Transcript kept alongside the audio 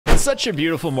Such a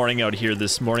beautiful morning out here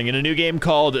this morning in a new game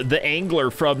called The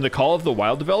Angler from the Call of the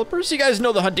Wild developers. You guys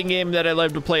know the hunting game that I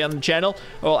love to play on the channel.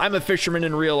 Well, I'm a fisherman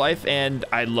in real life, and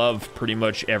I love pretty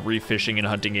much every fishing and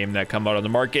hunting game that come out on the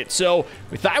market. So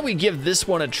we thought we'd give this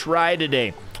one a try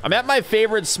today. I'm at my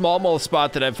favorite smallmouth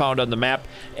spot that I've found on the map,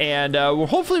 and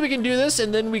hopefully we can do this,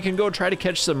 and then we can go try to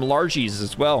catch some largies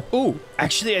as well. Ooh,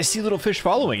 actually I see little fish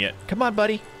following it. Come on,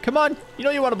 buddy. Come on. You know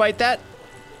you want to bite that?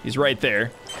 He's right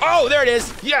there. Oh, there it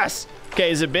is. Yes.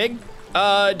 Okay, is it big?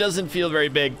 It doesn't feel very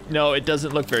big. No, it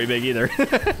doesn't look very big either.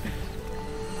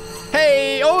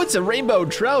 Hey, oh, it's a rainbow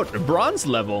trout, a bronze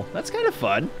level. That's kind of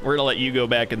fun. We're gonna let you go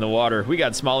back in the water. We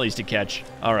got smallies to catch.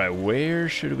 All right, where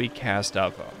should we cast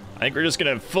off of? I think we're just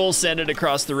gonna full send it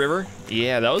across the river.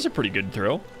 Yeah, that was a pretty good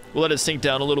throw. We'll let it sink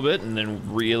down a little bit and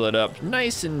then reel it up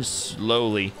nice and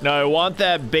slowly. Now I want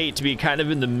that bait to be kind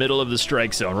of in the middle of the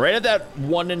strike zone, right at that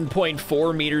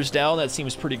 1.4 meters down. That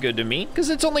seems pretty good to me because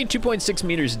it's only 2.6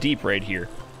 meters deep right here.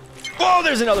 Oh,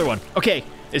 there's another one. Okay,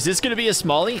 is this gonna be a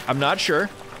smallie? I'm not sure.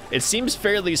 It seems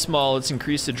fairly small. Let's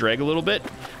increase the drag a little bit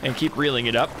and keep reeling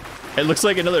it up. It looks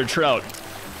like another trout.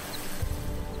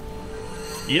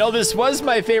 You know, this was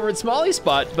my favorite smallie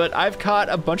spot, but I've caught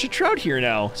a bunch of trout here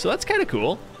now, so that's kind of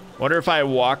cool. Wonder if I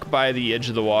walk by the edge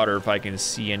of the water if I can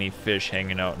see any fish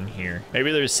hanging out in here.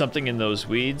 Maybe there's something in those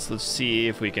weeds. Let's see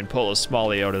if we can pull a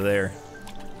smallie out of there.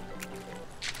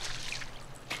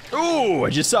 Ooh,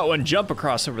 I just saw one jump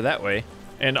across over that way.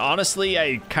 And honestly,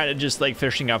 I kind of just like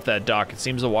fishing off that dock. It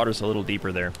seems the water's a little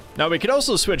deeper there. Now we could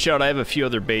also switch out. I have a few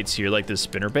other baits here, like this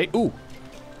spinner bait. Ooh,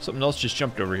 something else just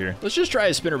jumped over here. Let's just try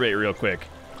a spinner bait real quick.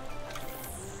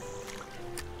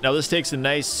 Now this takes a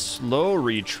nice slow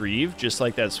retrieve, just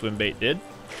like that swim bait did.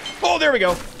 Oh, there we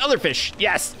go, another fish,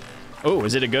 yes. Oh,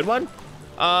 is it a good one?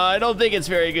 I don't think it's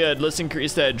very good. Let's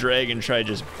increase that drag and try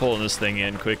just pulling this thing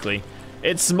in quickly.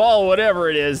 It's small, whatever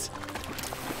it is.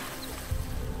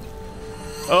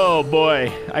 Oh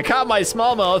boy, I caught my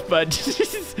smallmouth, but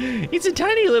he's a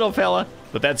tiny little fella.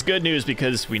 But that's good news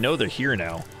because we know they're here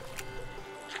now.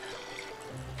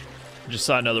 Just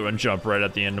saw another one jump right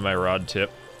at the end of my rod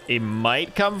tip. It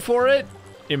might come for it.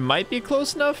 It might be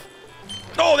close enough.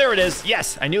 Oh, there it is.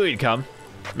 Yes, I knew he'd come.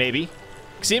 Maybe.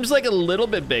 Seems like a little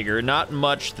bit bigger, not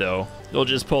much though. They'll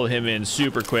just pull him in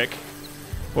super quick.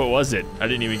 What was it? I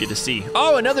didn't even get to see.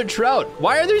 Oh, another trout.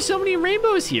 Why are there so many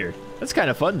rainbows here? That's kind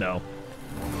of fun though.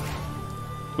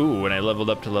 Ooh, when I leveled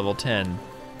up to level 10.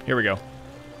 Here we go.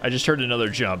 I just heard another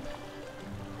jump.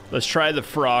 Let's try the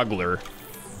frogler.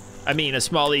 I mean, a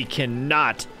smallie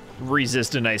cannot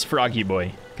resist a nice froggy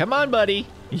boy. Come on, buddy.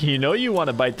 You know you want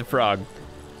to bite the frog.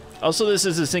 Also, this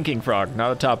is a sinking frog,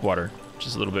 not a topwater, which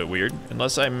is a little bit weird.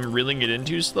 Unless I'm reeling it in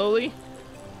too slowly.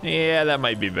 Yeah, that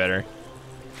might be better.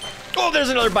 Oh, there's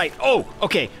another bite. Oh,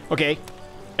 okay, okay.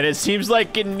 And it seems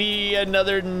like it needs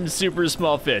another super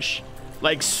small fish.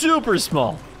 Like super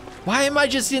small. Why am I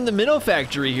just in the minnow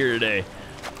factory here today?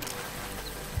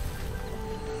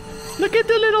 Look at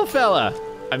the little fella.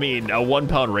 I mean, a 1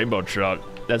 pound rainbow trout.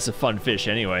 That's a fun fish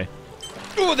anyway.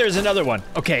 Oh, there's another one.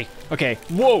 Okay, okay.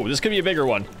 Whoa, this could be a bigger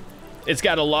one. It's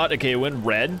got a lot. Okay, it went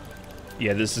red.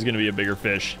 Yeah, this is gonna be a bigger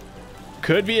fish.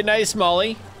 Could be a nice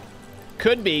smallie.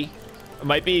 Could be. It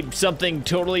might be something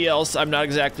totally else. I'm not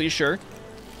exactly sure.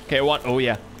 Okay, oh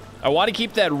yeah. I want to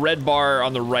keep that red bar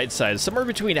on the right side, somewhere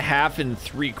between 1/2 and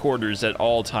 3/4 at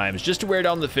all times, just to wear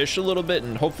down the fish a little bit,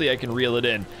 and hopefully I can reel it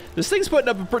in. This thing's putting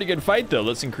up a pretty good fight, though.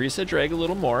 Let's increase the drag a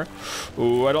little more.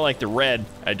 Ooh, I don't like the red.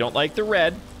 I don't like the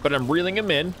red, but I'm reeling him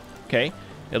in. Okay,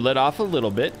 it let off a little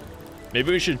bit.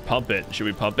 Maybe we should pump it. Should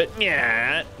we pump it?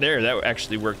 Yeah, there, that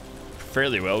actually worked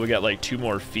fairly well. We got like 2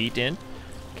 more feet in.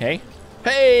 Okay.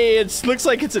 Hey, it looks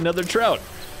like it's another trout.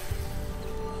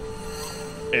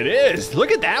 It is.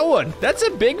 Look at that one. That's a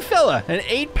big fella. An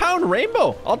 8 pound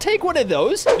rainbow. I'll take one of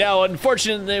those. Now,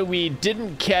 unfortunately, we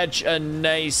didn't catch a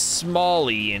nice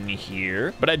smallie in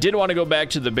here, but I did want to go back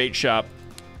to the bait shop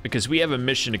because we have a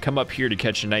mission to come up here to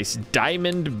catch a nice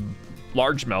diamond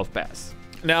largemouth bass.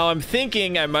 Now, I'm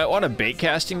thinking I might want a bait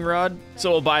casting rod,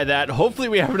 so we'll buy that. Hopefully,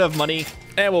 we have enough money,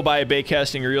 and we'll buy a bait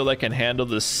casting reel that can handle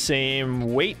the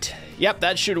same weight. Yep,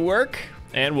 that should work.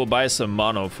 And we'll buy some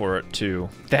mono for it too.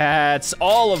 That's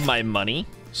all of my money.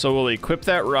 So we'll equip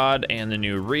that rod and the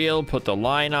new reel, put the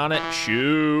line on it.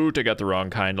 Shoot, I got the wrong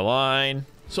kind of line.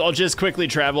 So I'll just quickly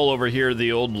travel over here to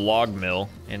the old log mill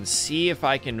and see if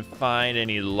I can find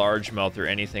any largemouth or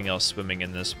anything else swimming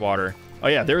in this water. Oh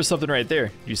yeah, there was something right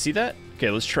there. You see that?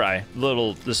 Okay, let's try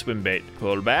the swim bait.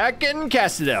 Pull it back and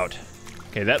cast it out.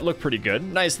 Okay, that looked pretty good.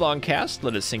 Nice long cast.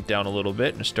 Let it sink down a little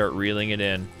bit and start reeling it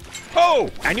in. Oh,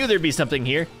 I knew there'd be something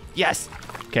here. Yes.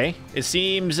 Okay, it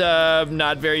seems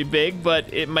not very big,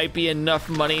 but it might be enough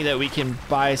money that we can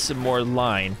buy some more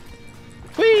line.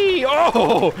 Whee!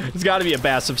 Oh, it's gotta be a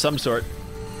bass of some sort.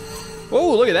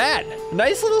 Oh, look at that.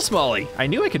 Nice little smallie. I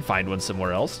knew I could find one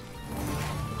somewhere else.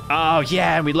 Oh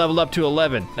yeah, and we leveled up to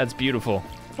 11. That's beautiful.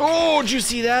 Oh, did you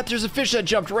see that? There's a fish that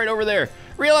jumped right over there.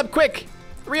 Reel up quick.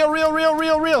 Reel, reel, reel,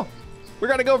 reel, reel. We're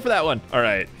gonna go for that one. All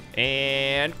right,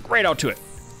 and right out to it.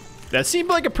 That seemed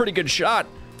like a pretty good shot.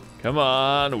 Come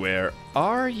on, where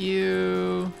are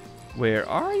you? Where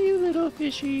are you, little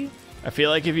fishy? I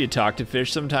feel like if you talk to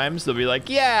fish sometimes, they'll be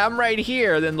like, yeah, I'm right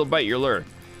here, then they'll bite your lure.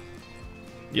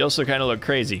 You also kind of look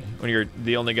crazy when you're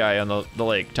the only guy on the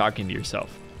lake talking to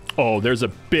yourself. Oh, there's a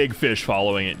big fish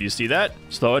following it. Do you see that?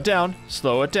 Slow it down,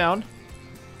 slow it down.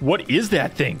 What is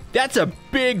that thing? That's a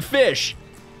big fish.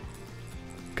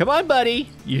 Come on, buddy.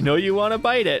 You know you want to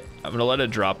bite it. I'm gonna let it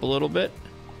drop a little bit.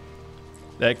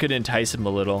 That could entice him a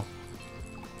little.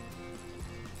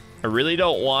 I really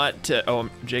don't want to, oh,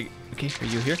 Jake, okay, are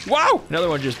you here? Wow, another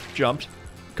one just jumped.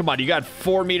 Come on, you got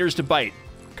 4 meters to bite.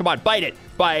 Come on, bite it,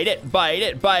 bite it, bite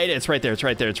it, bite it. It's right there, it's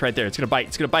right there, it's right there. It's gonna bite,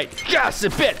 it's gonna bite. Yes,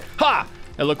 it bit, ha!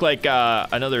 It looked like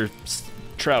another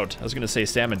trout. I was gonna say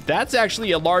salmon. That's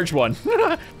actually a large one.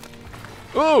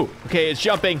 Ooh, okay, it's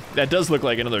jumping. That does look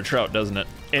like another trout, doesn't it?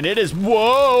 And it is,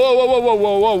 whoa, whoa, whoa, whoa,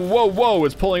 whoa, whoa, whoa, whoa.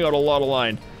 It's pulling out a lot of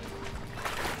line.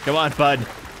 Come on, bud.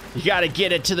 You gotta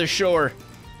get it to the shore.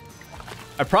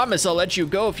 I promise I'll let you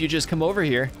go if you just come over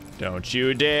here. Don't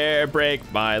you dare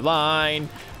break my line.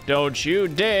 Don't you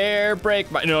dare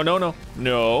break my, no, no, no,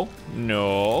 no,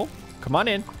 no. Come on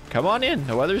in, come on in.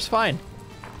 The weather's fine.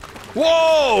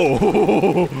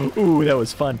 Whoa! Ooh, that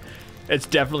was fun. It's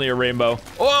definitely a rainbow.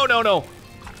 Oh, no, no.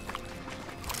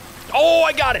 Oh,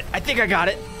 I got it. I think I got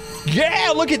it.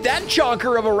 Yeah, look at that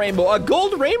chonker of a rainbow. A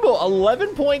gold rainbow,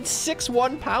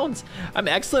 11.61 pounds. I'm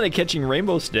excellent at catching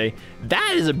rainbows today.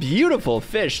 That is a beautiful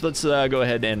fish. Let's go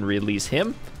ahead and release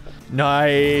him.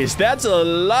 Nice. That's a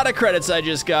lot of credits I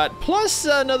just got, plus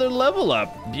another level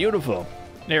up. Beautiful.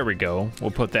 There we go.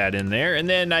 We'll put that in there, and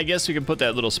then I guess we can put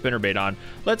that little spinnerbait on.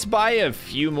 Let's buy a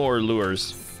few more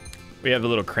lures. We have a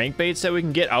little crankbaits that we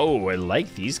can get. Oh, I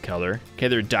like these color. Okay,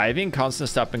 they're diving, constant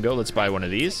stop and go. Let's buy one of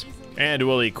these. And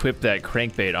we'll equip that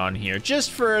crankbait on here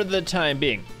just for the time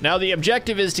being. Now the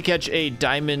objective is to catch a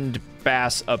diamond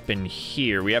bass up in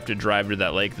here. We have to drive to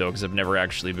that lake though, because I've never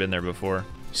actually been there before.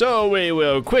 So we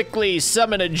will quickly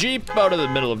summon a Jeep out of the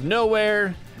middle of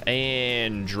nowhere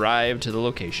and drive to the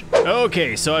location.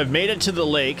 Okay, so I've made it to the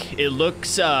lake. It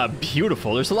looks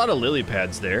beautiful. There's a lot of lily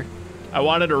pads there. I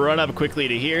wanted to run up quickly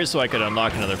to here so I could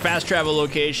unlock another fast travel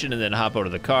location and then hop out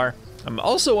of the car. I'm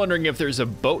also wondering if there's a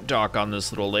boat dock on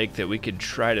this little lake that we could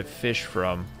try to fish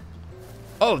from.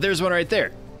 Oh, there's one right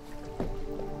there.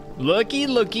 Looky,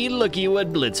 looky, looky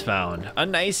what Blitz found. A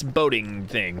nice boating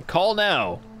thing. Call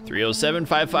now.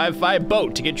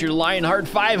 307-555-BOAT to get your Lionheart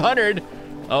 500.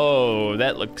 Oh,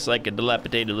 that looks like a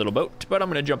dilapidated little boat, but I'm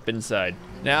gonna jump inside.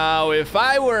 Now, if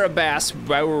I were a bass,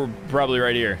 I were probably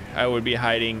right here. I would be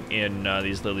hiding in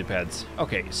these lily pads.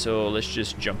 Okay, so let's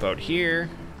just jump out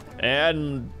here.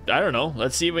 And, I don't know,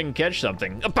 let's see if we can catch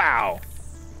something. Pow!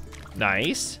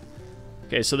 Nice.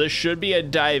 Okay, so this should be a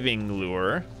diving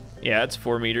lure. Yeah, it's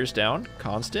 4 meters down,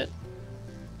 constant.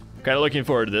 I'm kind of looking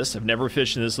forward to this. I've never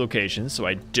fished in this location, so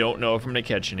I don't know if I'm gonna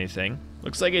catch anything.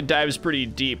 Looks like it dives pretty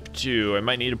deep, too. I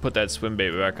might need to put that swim bait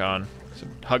back on. So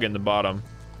hugging the bottom.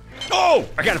 Oh,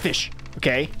 I got a fish.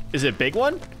 Okay, is it a big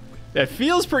one? That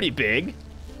feels pretty big.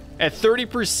 At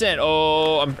 30%,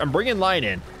 oh, I'm bringing line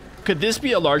in. Could this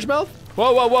be a largemouth?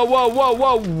 Whoa, whoa, whoa, whoa, whoa,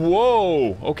 whoa,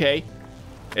 whoa. Okay.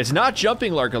 It's not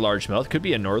jumping like a largemouth. Could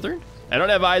be a northern. I don't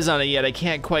have eyes on it yet. I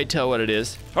can't quite tell what it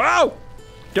is. Oh!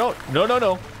 Don't. No, no,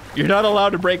 no. You're not allowed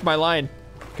to break my line.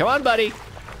 Come on, buddy.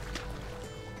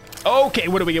 Okay,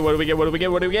 what do we get? What do we get? What do we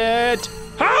get? What do we get?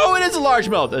 Oh, it is a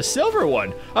largemouth. A silver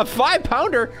one. A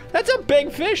 5-pounder. That's a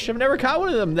big fish. I've never caught one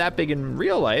of them that big in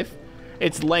real life.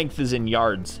 Its length is in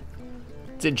yards.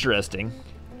 It's interesting.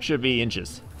 Should be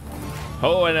inches.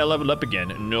 Oh, and I leveled up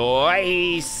again.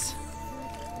 Nice.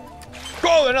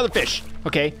 Oh, another fish.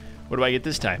 Okay, what do I get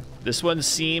this time? This one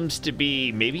seems to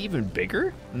be maybe even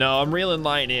bigger? No, I'm reeling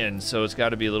line in, so it's got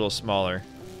to be a little smaller.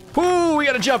 Ooh, we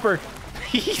got a jumper.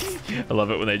 I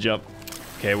love it when they jump.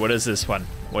 Okay, what is this one?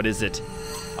 What is it?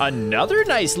 Another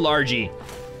nice largie.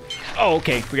 Oh,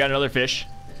 okay, we got another fish.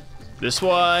 This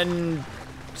one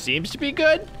seems to be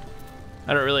good.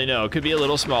 I don't really know. It could be a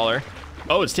little smaller.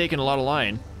 Oh, it's taking a lot of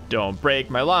line. Don't break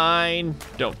my line.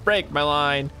 Don't break my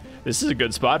line. This is a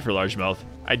good spot for largemouth.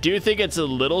 I do think it's a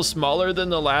little smaller than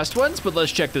the last ones, but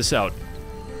let's check this out.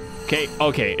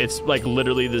 Okay, it's like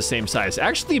literally the same size.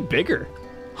 Actually bigger.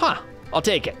 Huh, I'll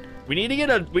take it. We need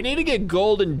to get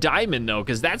gold and diamond though,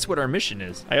 because that's what our mission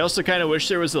is. I also kind of wish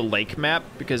there was a lake map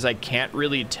because I can't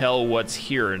really tell what's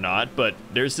here or not, but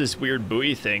there's this weird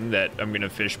buoy thing that I'm gonna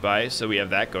fish by, so we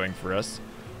have that going for us.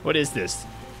 What is this?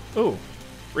 Ooh,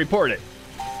 report it.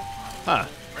 Huh,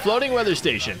 floating weather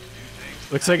station.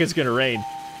 Looks like it's gonna rain.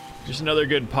 There's another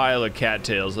good pile of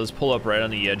cattails. Let's pull up right on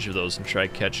the edge of those and try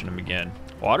catching them again.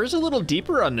 Water's a little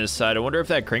deeper on this side. I wonder if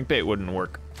that crankbait wouldn't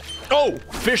work. Oh,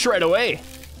 fish right away.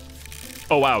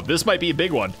 Oh wow, this might be a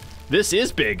big one. This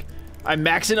is big. I'm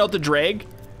maxing out the drag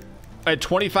at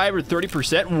 25 or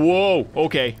 30%. Whoa,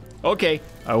 okay, okay.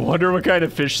 I wonder what kind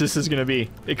of fish this is gonna be.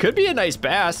 It could be a nice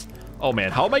bass. Oh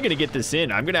man, how am I gonna get this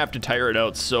in? I'm gonna have to tire it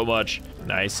out so much.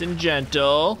 Nice and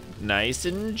gentle, nice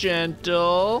and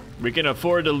gentle. We can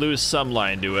afford to lose some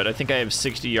line to it. I think I have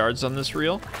 60 yards on this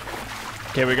reel.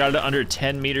 Okay, we got it under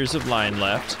 10 meters of line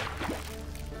left.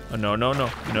 Oh, no, no, no,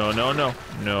 no, no, no,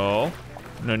 no.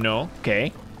 No, no,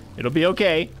 okay. It'll be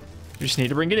okay. We just need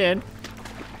to bring it in.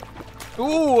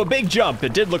 Ooh, a big jump.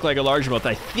 It did look like a largemouth,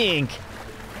 I think.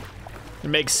 It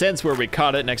makes sense where we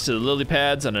caught it next to the lily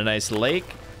pads on a nice lake.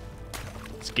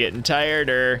 It's getting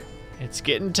tireder. It's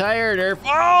getting tireder.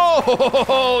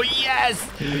 Oh, yes!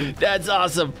 That's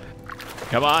awesome.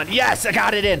 Come on, yes, I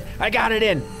got it in. I got it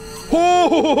in.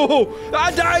 Oh,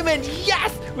 a diamond,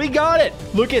 yes! We got it.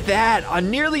 Look at that,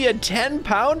 on nearly a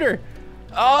 10-pounder.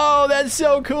 Oh, that's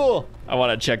so cool. I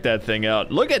want to check that thing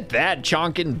out. Look at that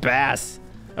chonkin' bass.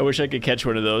 I wish I could catch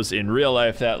one of those in real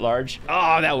life that large.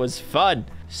 Oh, that was fun.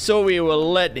 So we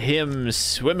will let him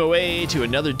swim away to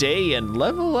another day and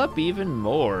level up even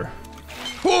more.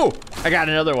 Whoa, I got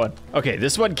another one. Okay,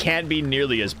 this one can't be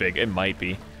nearly as big. It might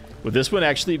be. Would this one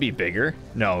actually be bigger?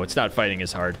 No, it's not fighting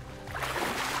as hard.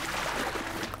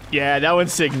 Yeah, that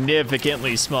one's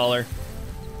significantly smaller.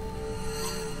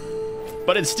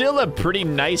 But it's still a pretty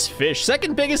nice fish.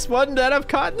 Second biggest one that I've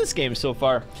caught in this game so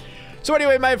far. So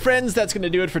anyway, my friends, that's gonna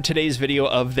do it for today's video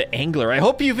of The Angler. I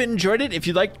hope you've enjoyed it. If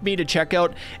you'd like me to check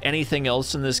out anything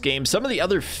else in this game, some of the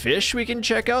other fish we can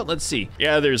check out, let's see.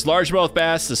 Yeah, there's largemouth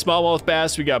bass, the smallmouth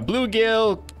bass, we got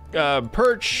bluegill,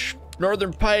 perch,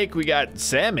 northern pike, we got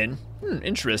salmon.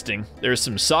 Interesting. There's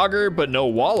some sauger, but no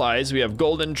walleyes. We have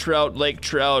golden trout, lake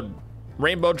trout,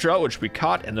 rainbow trout, which we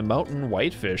caught, and the mountain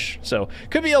whitefish. So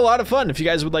could be a lot of fun. If you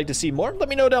guys would like to see more, let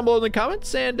me know down below in the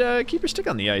comments, and keep your stick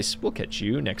on the ice. We'll catch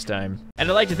you next time.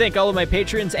 And I'd like to thank all of my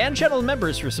patrons and channel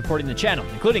members for supporting the channel,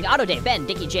 including Autodave, Ben,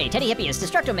 Dickie J, Teddy Hippias,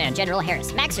 Destructo-Man, General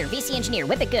Harris, Maxer, VC Engineer,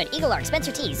 Whip It Good, Eagle Arc,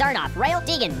 Spencer T, Zarnoff, Royal,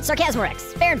 Deegan,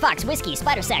 Sarcasmorex, Baron Fox, Whiskey,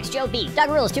 Spider Sax, Joe B, Dog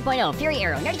Rules 2.0, Fury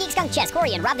Arrow, Nerdy Geek, Skunk Chess,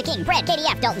 Corian, Rob the King, Brad,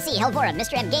 KDF, Dalton C, Helvora,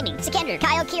 Mr. M Gaming, Sikander,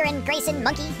 Kyle, Kieran, Grayson,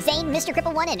 Monkey, Zane, Mr.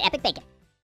 Cripple 1, and Epic Bacon.